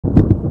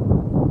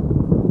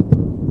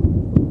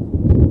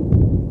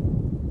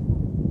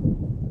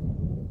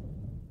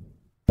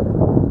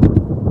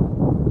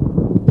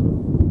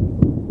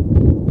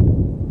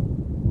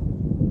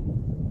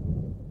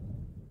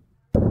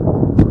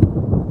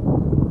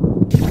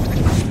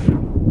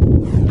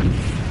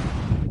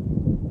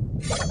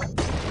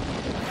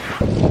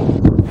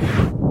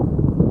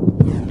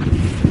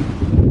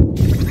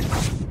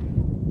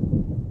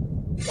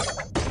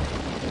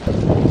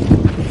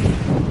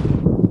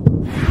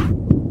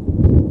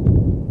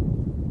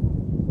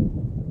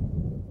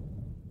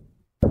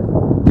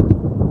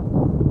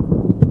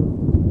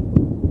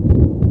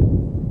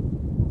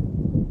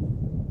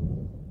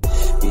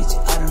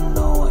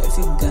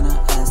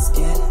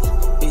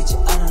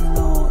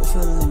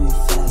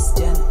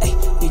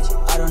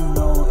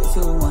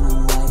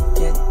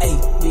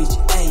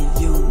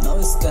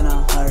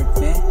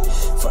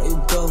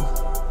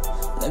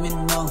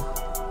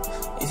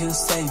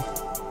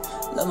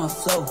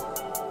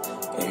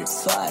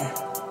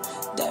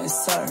let me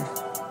start.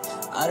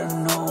 I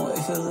don't know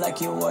if you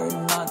like it or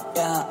not,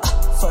 yeah.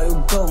 Before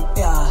you go,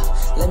 yeah,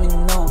 let me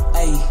know,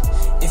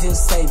 ayy. If you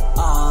say,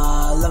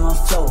 let my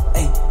flow,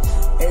 ayy.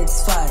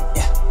 It's fire,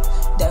 yeah.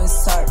 Let me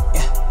start,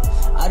 yeah.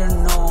 I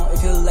don't know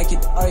if you like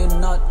it or you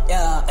not,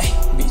 yeah. Ay,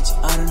 bitch,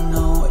 I don't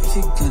know if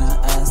you gonna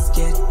ask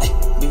it. Ay,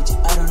 bitch,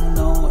 I don't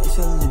know if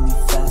you let me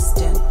fast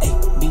it. Ay,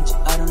 bitch,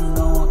 I don't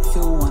know if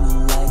you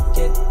wanna like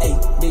it. Ay,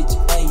 bitch,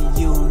 ay,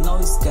 you know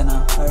it's gonna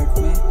hurt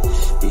me.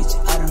 Bitch,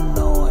 I don't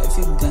know if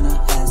you gonna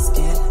ask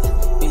it.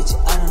 Bitch,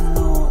 I don't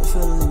know if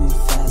you let me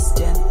fast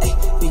it. Ay,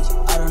 bitch,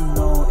 I don't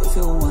know if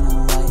you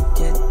wanna like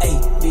it. Ay,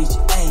 bitch,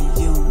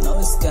 ay, you know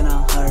it's gonna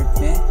hurt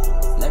me.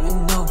 Let me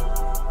know,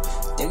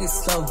 take it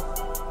slow.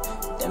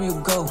 Damn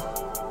you go,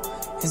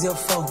 here's your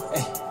phone,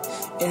 ayy.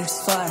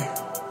 It's fire,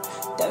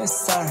 damn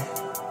it's start.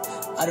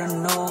 I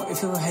don't know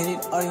if you hate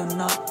it or you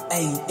not,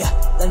 ayy, yeah.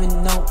 Let me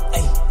know,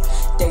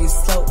 ayy. Take it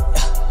slow,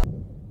 yeah.